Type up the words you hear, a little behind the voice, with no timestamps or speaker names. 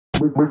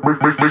the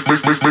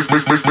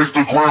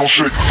ground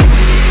shake.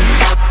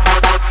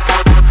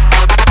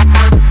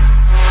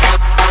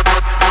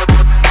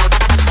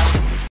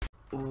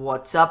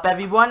 What's up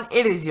everyone,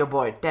 it is your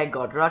boy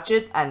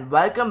TechGodRachit and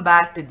welcome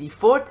back to the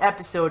 4th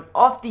episode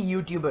of the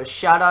YouTuber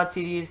Shoutout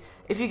Series.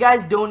 If you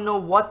guys don't know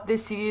what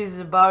this series is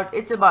about,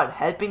 it's about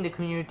helping the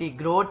community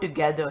grow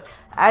together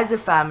as a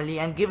family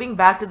and giving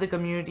back to the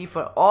community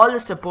for all the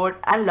support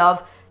and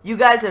love you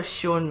guys have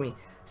shown me.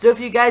 So if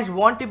you guys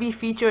want to be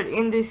featured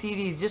in this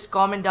series, just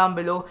comment down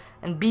below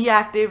and be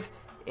active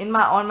on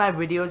my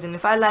videos. And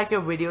if I like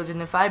your videos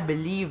and if I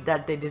believe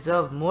that they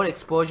deserve more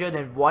exposure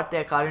than what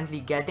they're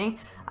currently getting,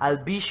 I'll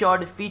be sure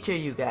to feature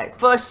you guys.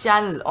 First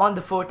channel on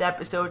the 4th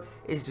episode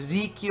is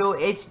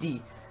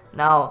RekeoHD.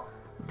 Now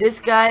this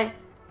guy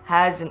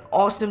has an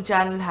awesome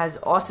channel, has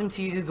awesome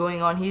series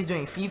going on. He's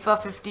doing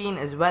FIFA 15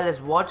 as well as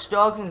Watch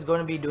Dogs and is going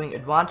to be doing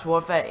Advanced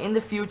Warfare in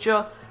the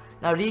future.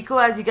 Now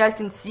Reko, as you guys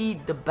can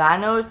see, the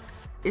banner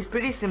is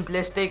pretty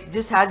simplistic,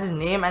 just has his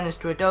name and his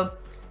Twitter.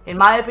 In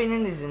my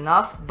opinion is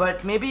enough,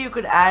 but maybe you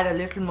could add a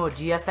little more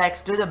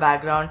GFX to the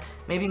background,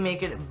 maybe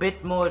make it a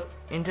bit more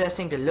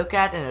interesting to look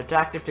at and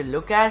attractive to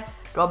look at,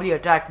 probably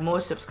attract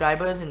more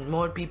subscribers and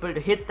more people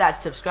to hit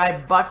that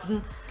subscribe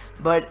button.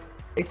 But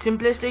it's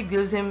simplistic,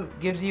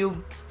 gives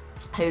you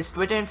his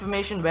Twitter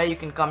information where you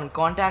can come in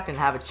contact and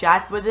have a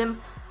chat with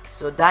him.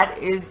 So that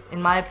is,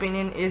 in my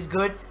opinion, is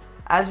good.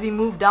 As we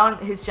move down,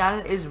 his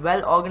channel is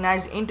well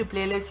organized into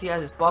playlists. He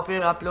has his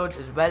popular uploads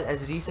as well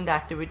as recent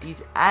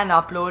activities and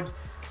uploads.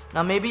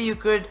 Now maybe you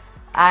could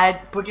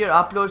put your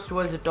uploads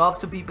towards the top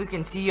so people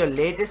can see your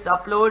latest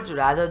uploads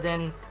rather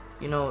than,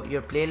 you know,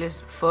 your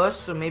playlist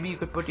first. So maybe you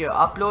could put your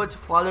uploads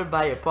followed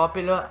by your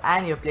popular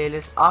and your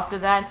playlist after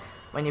that.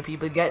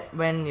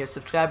 When your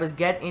subscribers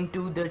get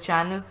into the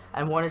channel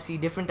and want to see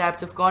different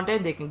types of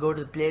content, they can go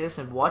to the playlist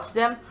and watch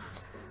them.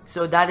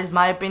 So that is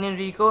my opinion,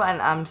 Reko,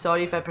 and I'm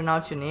sorry if I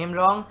pronounce your name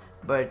wrong,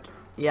 but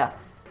yeah.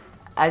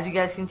 As you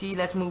guys can see,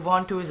 let's move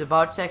on to his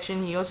about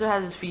section. He also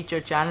has his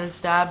featured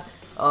channels tab,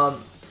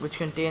 which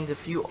contains a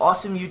few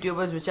awesome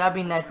YouTubers which I've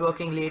been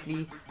networking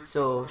lately.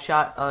 So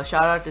shout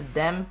out to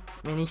them,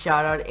 mini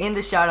shout out in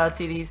the shoutout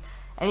series.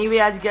 Anyway,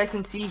 as you guys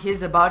can see,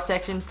 his about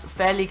section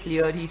fairly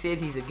clear. He says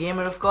he's a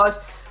gamer, of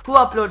course, who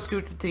uploads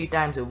 2 to 3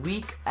 times a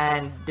week,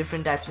 and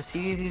different types of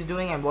series he's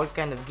doing and what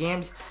kind of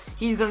games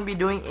he's going to be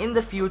doing in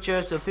the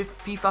future. So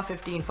FIFA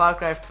 15, Far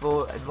Cry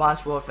 4,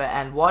 Advanced Warfare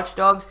and Watch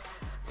Dogs.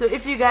 So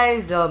if you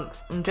guys are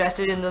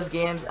interested in those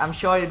games, I'm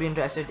sure you'll be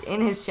interested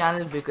in his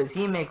channel because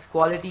he makes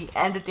quality,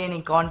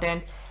 entertaining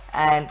content.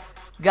 And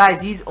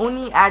guys, he's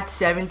only at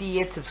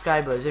 78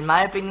 subscribers. In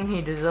my opinion,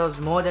 he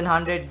deserves more than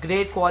 100.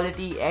 Great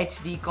quality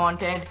HD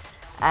content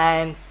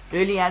and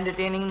really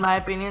entertaining in my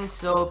opinion.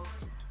 So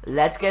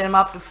let's get him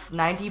up to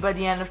 90 by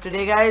the end of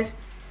today, guys.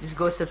 Just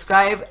go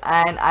subscribe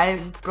and I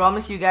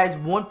promise you guys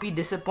won't be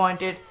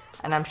disappointed,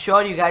 and I'm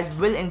sure you guys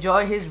will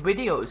enjoy his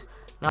videos.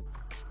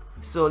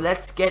 So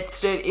let's get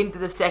straight into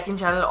the second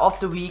channel of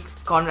the week,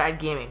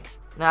 ConradGaming.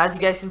 Now as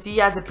you guys can see, he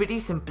has a pretty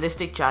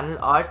simplistic channel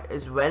art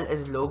as well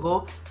as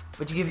logo,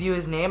 which gives you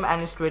his name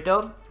and his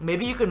Twitter.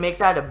 Maybe you could make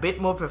that a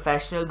bit more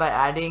professional by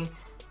adding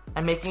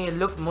and making it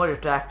look more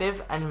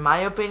attractive, and in my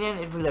opinion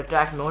it will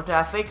attract more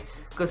traffic.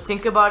 Because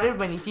think about it,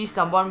 when you see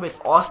someone with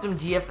awesome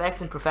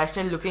GFX and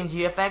professional looking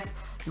GFX,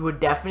 you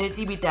would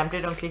definitely be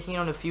tempted on clicking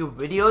on a few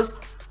videos.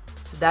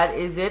 So that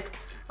is it.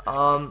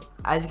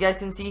 As you guys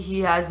can see,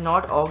 he has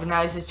not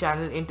organized his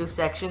channel into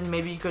sections.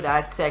 Maybe you could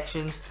add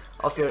sections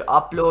of your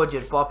uploads,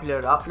 your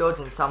popular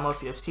uploads, and some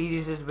of your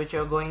series which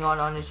are going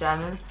on your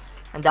channel,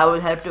 and that will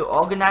help to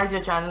organize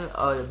your channel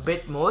a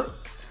bit more.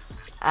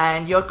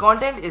 And your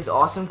content is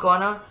awesome,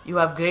 Connor. You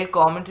have great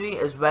commentary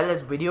as well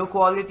as video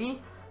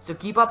quality. So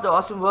keep up the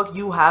awesome work.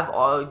 You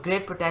have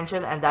great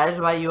potential, and that is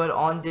why you are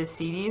on this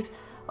series.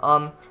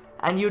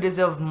 And you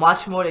deserve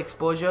much more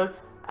exposure.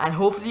 And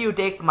hopefully you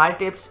take my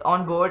tips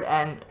on board,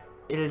 and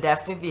it'll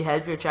definitely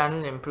help your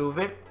channel improve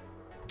it.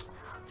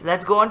 So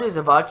let's go on to his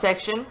about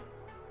section.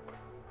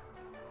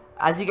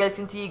 As you guys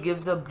can see, he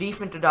gives a brief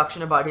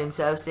introduction about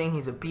himself, saying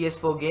he's a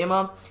PS4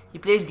 gamer. He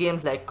plays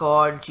games like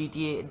COD,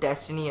 GTA,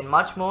 Destiny, and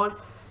much more.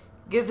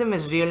 Gives him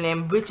his real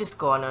name, which is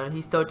Connor.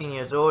 He's 13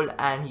 years old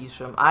and he's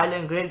from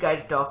Ireland. Great guy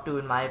to talk to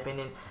in my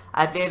opinion.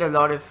 I played a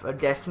lot of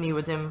Destiny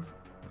with him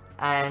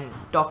and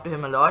talked to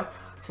him a lot,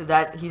 so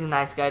that he's a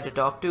nice guy to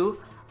talk to.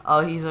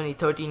 He's only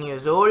 13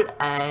 years old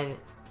and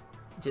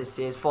just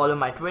says follow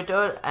my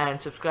Twitter and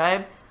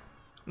subscribe.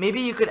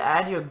 Maybe you could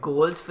add your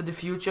goals for the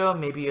future.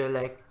 Maybe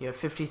your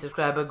 50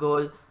 subscriber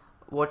goal.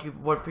 What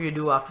will you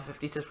do after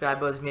 50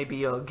 subscribers?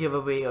 Maybe a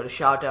giveaway or a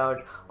shout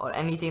out or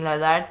anything like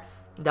that.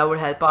 That would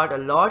help out a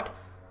lot.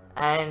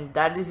 And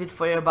that is it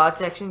for your about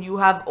section. You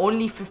have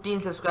only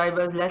 15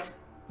 subscribers. Let's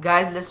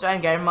try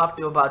and get him up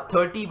to about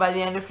 30 by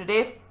the end of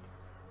today.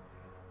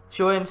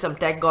 Show him some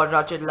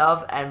TechGodRachit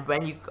love, and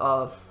when you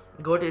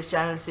go to his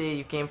channel, say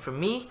you came from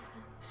me.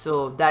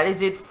 So that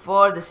is it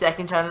for the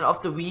second channel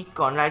of the week,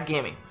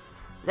 ConradGaming.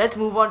 Let's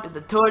move on to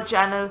the third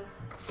channel,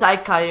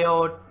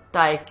 Psychotyke.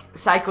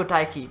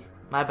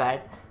 My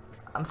bad.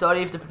 I'm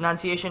sorry if the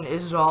pronunciation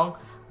is wrong,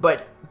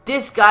 but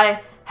this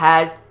guy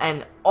has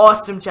an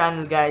awesome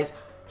channel, guys.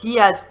 He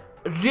has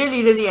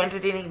really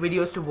entertaining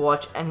videos to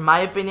watch. In my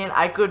opinion,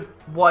 I could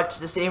watch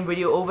the same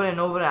video over and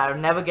over and I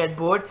would never get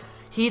bored.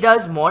 He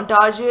does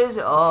montages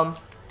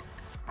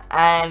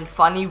and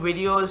funny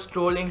videos,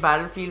 trolling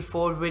Battlefield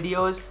 4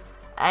 videos,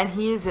 and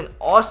he is an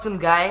awesome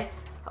guy,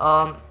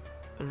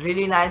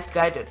 really nice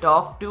guy to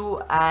talk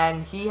to,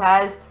 and he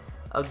has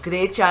a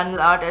great channel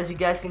art, as you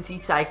guys can see,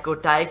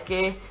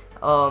 Psychotyke.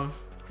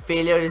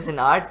 Failure is an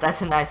art.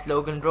 That's a nice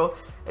slogan, bro.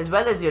 As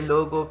well as your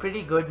logo,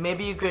 pretty good.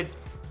 Maybe you could,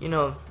 you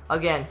know,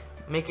 again,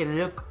 make it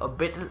look a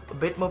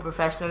bit more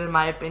professional. In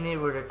my opinion,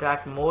 it would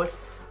attract more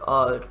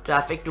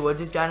traffic towards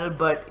your channel.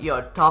 But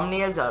your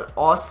thumbnails are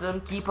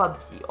awesome. Keep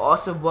up the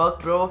awesome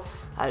work, bro.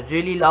 I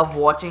really love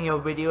watching your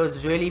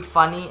videos. Really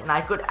funny, and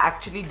I could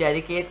actually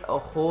dedicate a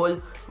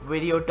whole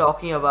video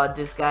talking about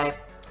this guy.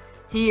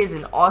 He is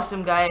an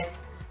awesome guy.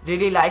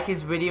 Really like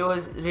his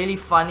videos. Really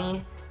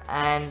funny.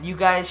 And you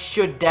guys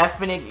should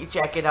definitely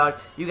check it out.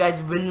 You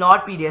guys will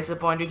not be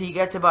disappointed. He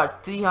gets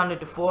about 300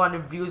 to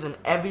 400 views on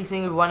every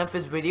single one of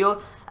his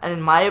video, and in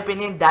my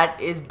opinion,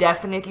 that is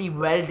definitely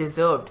well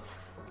deserved.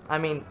 I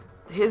mean,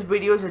 his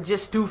videos are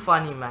just too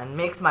funny, man.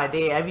 Makes my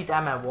day every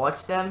time I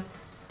watch them.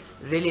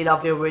 Really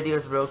love your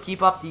videos, bro.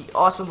 Keep up the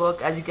awesome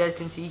work. As you guys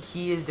can see,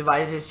 he has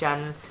divided his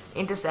channel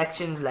into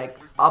sections like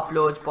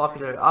uploads,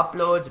 popular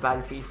uploads,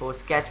 Battlefield 4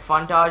 sketch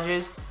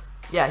funtages.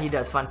 Yeah, he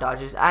does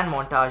funtages and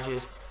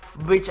montages,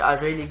 which are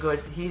really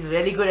good. He's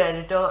really good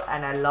editor,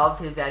 and I love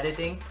his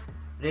editing.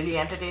 Really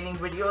entertaining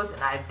videos,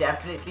 and I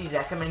definitely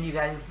recommend you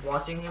guys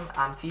watching him.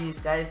 I'm serious,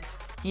 guys.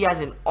 He has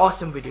an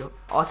awesome video,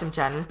 awesome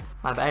channel.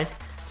 My bad.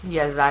 He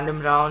has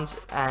random rounds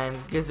and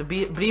gives a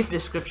brief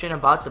description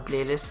about the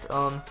playlist.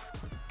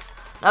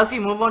 Now, if we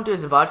move on to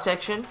his about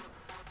section,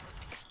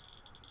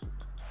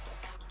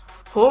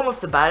 home of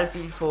the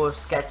Battlefield 4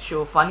 sketch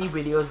show, funny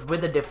videos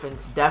with a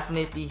difference.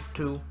 Definitely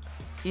true.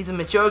 He's a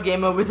mature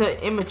gamer with an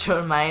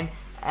immature mind,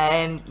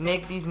 and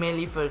make these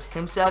mainly for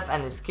himself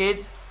and his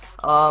kids.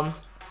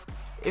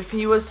 If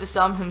he was to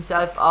sum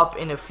himself up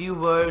in a few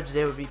words,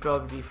 they would be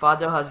probably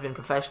father, husband,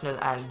 professional,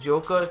 and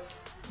joker.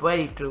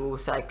 Very true,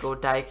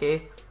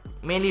 Psychotyke.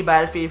 Mainly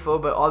Battlefield 4,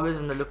 but always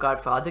on the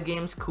lookout for other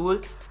games. Cool.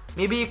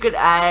 Maybe you could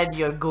add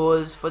your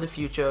goals for the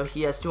future.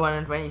 He has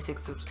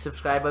 226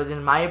 subscribers.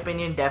 In my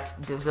opinion,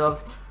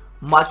 deserves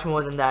much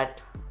more than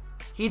that.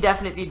 He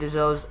definitely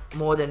deserves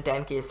more than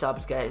 10k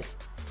subs, guys.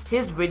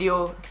 His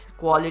video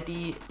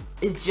quality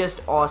is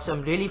just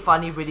awesome. Really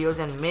funny videos,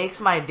 and makes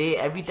my day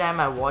every time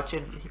I watch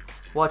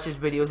his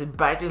videos. It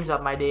brightens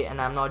up my day, and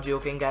I'm not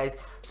joking, guys.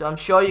 So I'm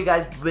sure you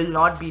guys will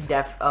not be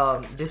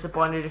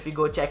disappointed if you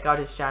go check out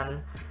his channel.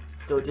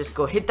 So just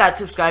go hit that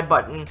subscribe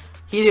button.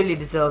 He really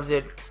deserves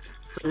it.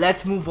 So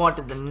let's move on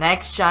to the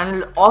next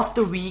channel of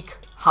the week,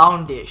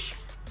 xHOUNDISHx.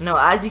 Now,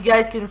 as you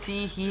guys can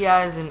see, he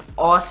has an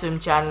awesome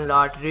channel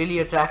art. Really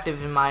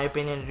attractive in my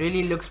opinion.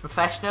 Really looks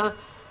professional.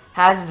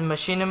 Has his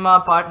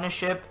Machinima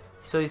partnership,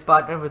 so he's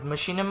partnered with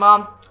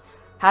Machinima.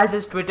 Has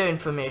his Twitter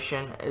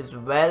information, as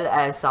well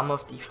as some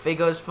of the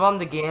figures from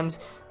the games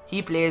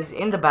he plays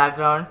in the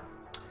background.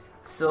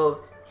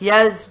 So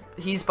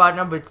he's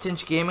partnered with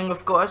ConradGaming,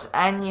 of course,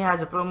 and he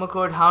has a promo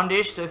code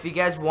xHOUNDISHx. So if you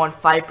guys want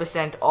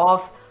 5%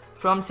 off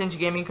from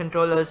ConradGaming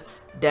controllers,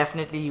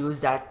 definitely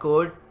use that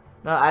code.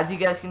 Now, as you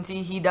guys can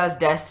see, he does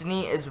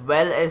Destiny as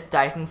well as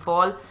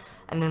Titanfall,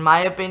 and in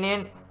my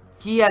opinion,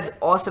 he has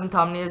awesome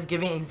thumbnails,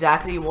 giving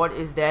exactly what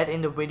is there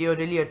in the video.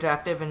 Really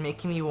attractive and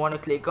making me want to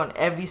click on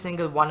every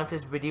single one of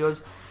his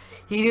videos.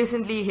 He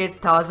recently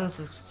hit 1,000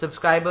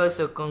 subscribers,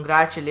 so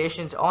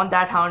congratulations on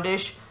that,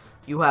 xHOUNDISHx.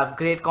 You have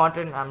great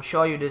content. I'm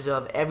sure you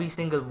deserve every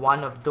single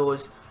one of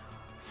those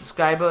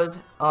subscribers.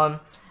 And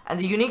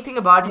the unique thing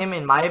about him,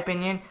 in my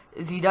opinion,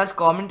 is he does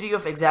commentary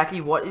of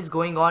exactly what is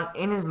going on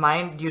in his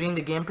mind during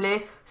the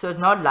gameplay. So it's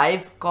not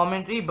live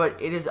commentary,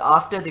 but it is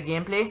after the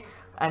gameplay.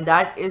 And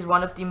that is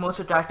one of the most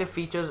attractive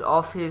features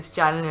of his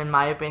channel, in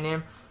my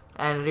opinion.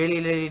 And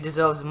really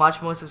deserves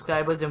much more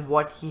subscribers than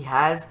what he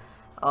has.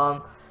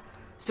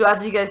 So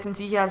as you guys can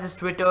see, he has his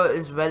Twitter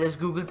as well as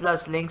Google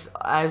Plus links,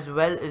 as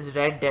well as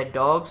Red Dead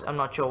Dogs. I'm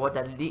not sure what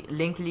that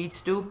link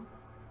leads to.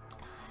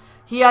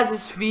 He has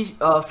his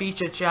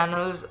featured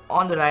channels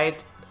on the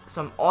right.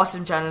 Some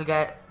awesome channels,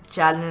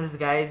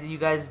 guys. You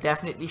guys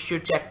definitely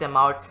should check them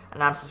out.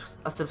 And I'm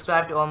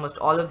subscribed to almost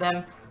all of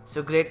them.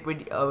 So great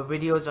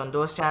videos on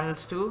those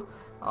channels too.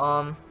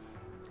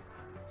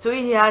 So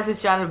he has his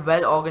channel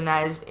well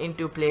organized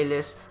into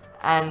playlists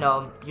and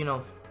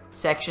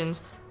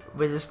sections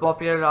with his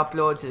popular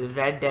uploads, his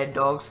Red Dead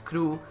Dogs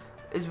crew,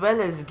 as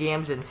well as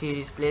games and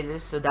series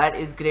playlists. So that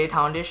is great,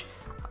 xHOUNDISHx.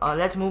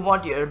 Let's move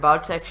on to your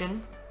about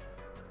section.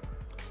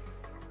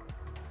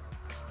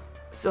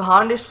 So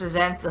xHOUNDISHx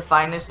presents the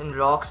finest in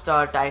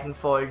Rockstar,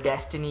 Titanfall,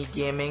 Destiny,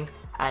 gaming,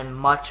 and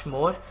much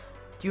more.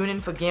 Tune in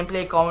for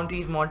gameplay,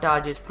 commentaries,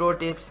 montages, pro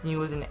tips,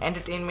 news, and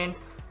entertainment.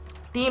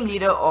 Team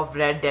leader of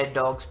Red Dead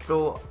Dogs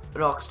Pro,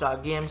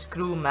 Rockstar Games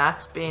crew,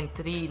 Max Payne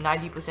 3,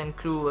 90%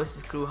 crew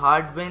versus crew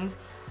hard wins.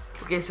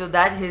 Okay, so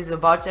that his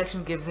about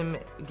section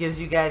gives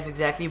you guys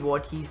exactly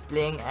what he's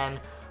playing and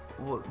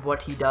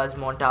what he does: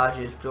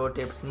 montages, pro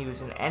tips,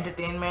 news, and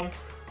entertainment.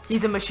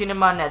 He's a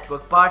Machinima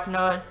Network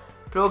partner,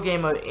 pro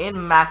gamer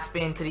in Max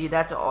Payne 3.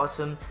 That's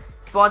awesome.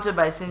 Sponsored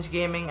by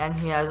ConradGaming, and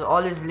he has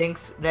all his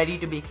links ready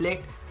to be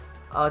clicked.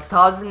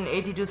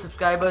 1082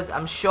 subscribers.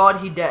 I'm sure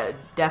he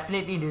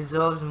definitely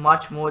deserves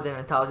much more than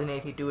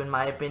 1082 in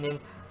my opinion.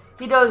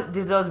 He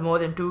deserves more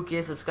than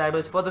 2k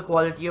subscribers for the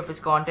quality of his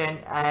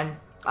content, and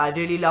I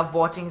really love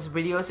watching his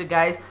videos. So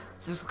guys,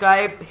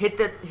 subscribe,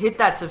 hit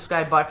that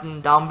subscribe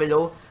button down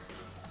below,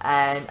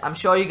 and I'm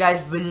sure you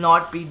guys will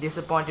not be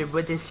disappointed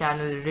with his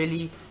channel.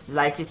 Really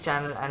like his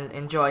channel and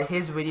enjoy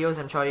his videos.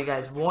 I'm sure you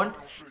guys won't.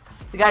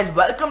 So guys,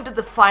 welcome to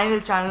the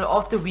final channel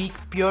of the week,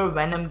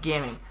 PureVenom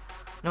Gaming.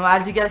 Now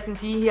as you guys can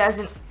see, he has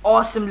an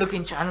awesome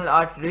looking channel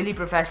art, really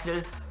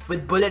professional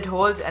with bullet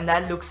holes, and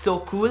that looks so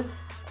cool,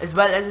 as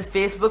well as his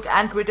Facebook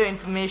and Twitter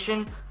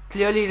information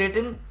clearly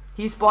written.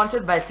 He's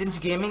sponsored by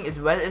ConradGaming as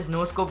well as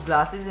No Scope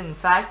glasses. In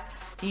fact,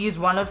 he is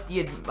one of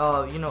the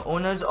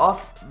owners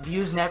of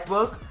Views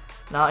Network.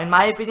 Now in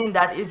my opinion,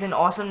 that is an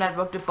awesome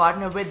network to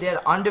partner with.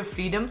 They're under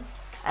freedom,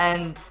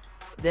 and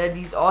there are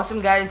these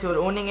awesome guys who are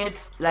owning it,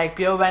 like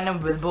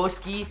PureVenom,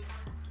 Wilboski,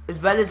 as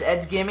well as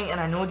xHOUNDISHx, and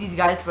I know these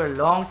guys for a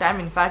long time.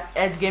 In fact,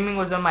 xHOUNDISHx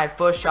was on my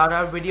first shout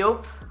out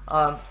video,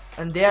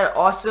 and they're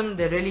awesome.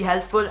 They're really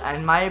helpful, and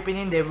in my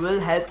opinion they will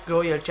help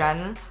grow your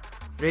channel.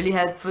 Really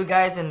helpful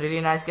guys and really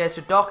nice guys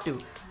to talk to.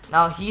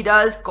 Now he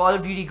does Call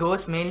of Duty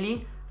Ghosts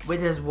mainly with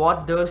his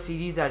What The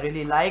series I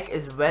really like,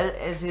 as well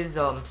as his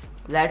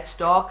Let's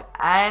Talk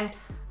and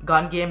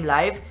Gun Game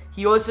Live.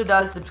 He also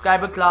does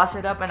subscriber class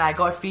setup, and I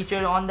got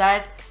featured on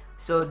that.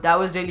 So that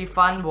was really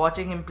fun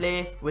watching him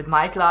play with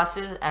my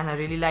classes, and I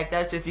really like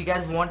that. So if you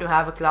guys want to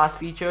have a class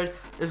featured,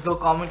 just go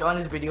comment on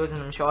his videos,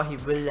 and I'm sure he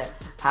will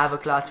have a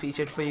class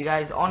featured for you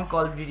guys on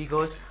Call of Duty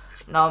Ghosts.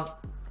 Now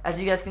as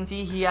you guys can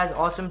see, he has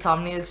awesome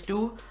thumbnails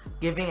too,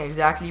 giving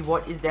exactly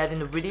what is there in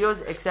the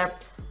videos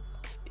except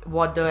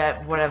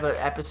whatever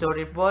episode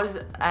it was,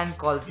 and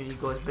Call of Duty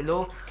goes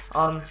below.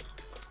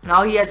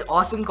 Now he has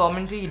awesome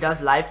commentary. He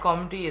does live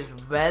commentary as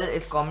well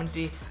as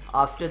commentary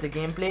after the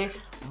gameplay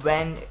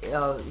when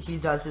he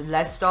does his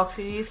Let's Talk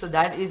series. So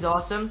that is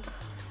awesome.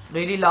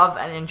 Really love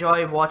and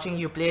enjoy watching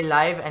you play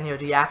live and your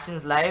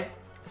reactions live,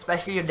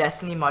 especially your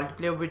Destiny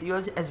multiplayer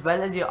videos as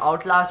well as your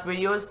Outlast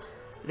videos.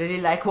 Really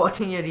like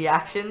watching your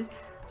reaction.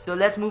 So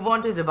let's move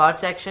on to his about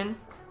section.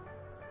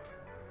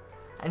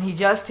 And he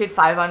just hit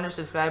 500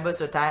 subscribers,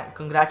 so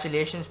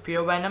congratulations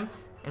PureVenom.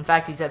 In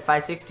fact, he's at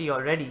 560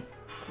 already.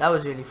 That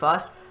was really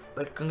fast.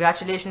 But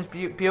congratulations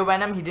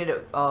PureVenom. He did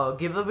a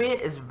giveaway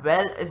as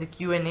well as a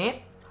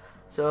Q&A.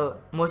 So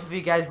most of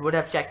you guys would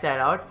have checked that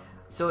out.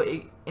 So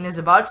in his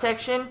about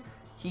section,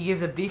 he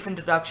gives a brief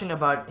introduction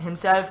about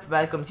himself,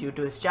 welcomes you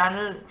to his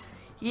channel.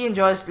 He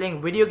enjoys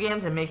playing video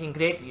games and making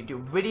great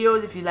YouTube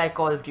videos. If you like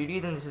Call of Duty,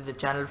 then this is the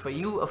channel for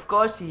you. Of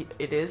course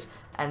it is,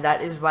 and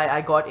that is why I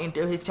got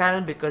into his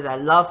channel, because I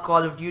love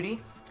Call of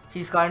Duty.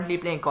 He's currently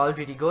playing Call of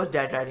Duty Ghosts,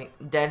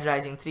 Dead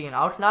Rising 3 and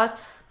Outlast.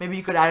 Maybe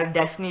you could add a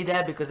Destiny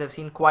there, because I've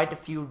seen quite a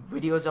few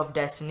videos of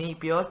Destiny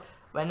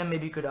PureVenom.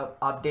 Maybe you could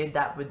update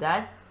that with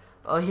that.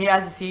 He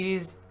has a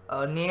series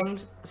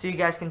names, so you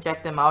guys can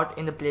check them out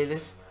in the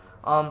playlist.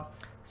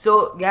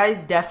 So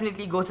guys,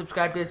 definitely go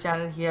subscribe to his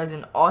channel. He has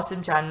an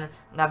awesome channel,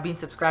 and I've been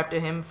subscribed to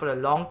him for a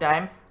long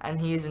time, and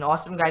he is an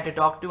awesome guy to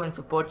talk to and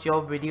supports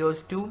your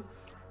videos too.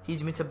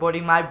 He's been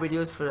supporting my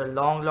videos for a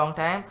long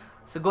time.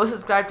 So go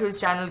subscribe to his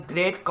channel.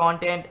 Great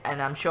content,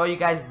 and I'm sure you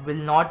guys will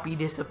not be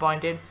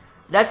disappointed.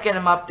 Let's get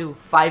him up to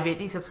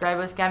 580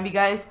 subscribers, can we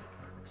guys?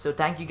 So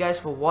thank you guys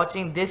for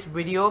watching this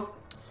video.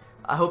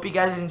 I hope you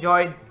guys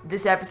enjoyed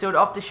this episode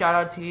of the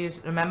Shoutout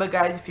series. Remember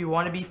guys, if you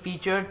want to be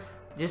featured,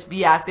 just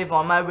be active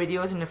on my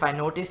videos, and if I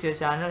notice your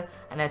channel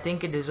and I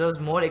think it deserves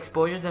more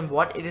exposure than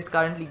what it is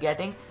currently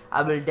getting,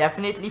 I will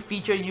definitely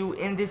feature you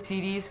in this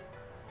series.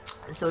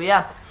 So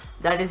yeah,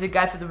 that is it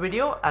guys for the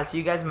video. I'll see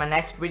you guys in my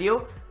next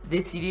video.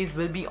 This series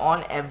will be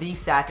on every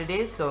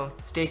Saturday, so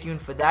stay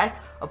tuned for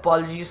that.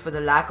 Apologies for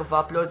the lack of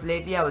uploads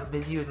lately. I was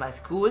busy with my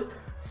school.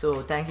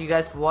 So thank you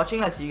guys for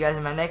watching. I'll see you guys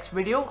in my next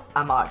video.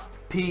 I'm out.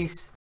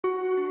 Peace.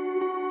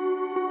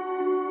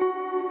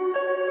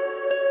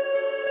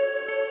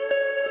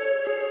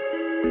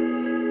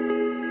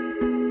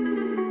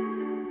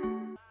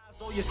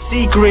 Your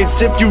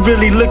secrets, if you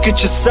really look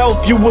at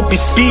yourself, you would be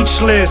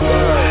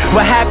speechless.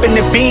 What happened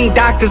to being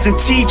doctors and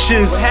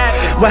teachers?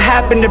 What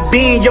happened to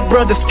being your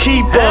brother's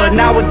keeper?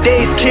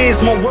 Nowadays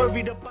kids more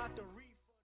worried about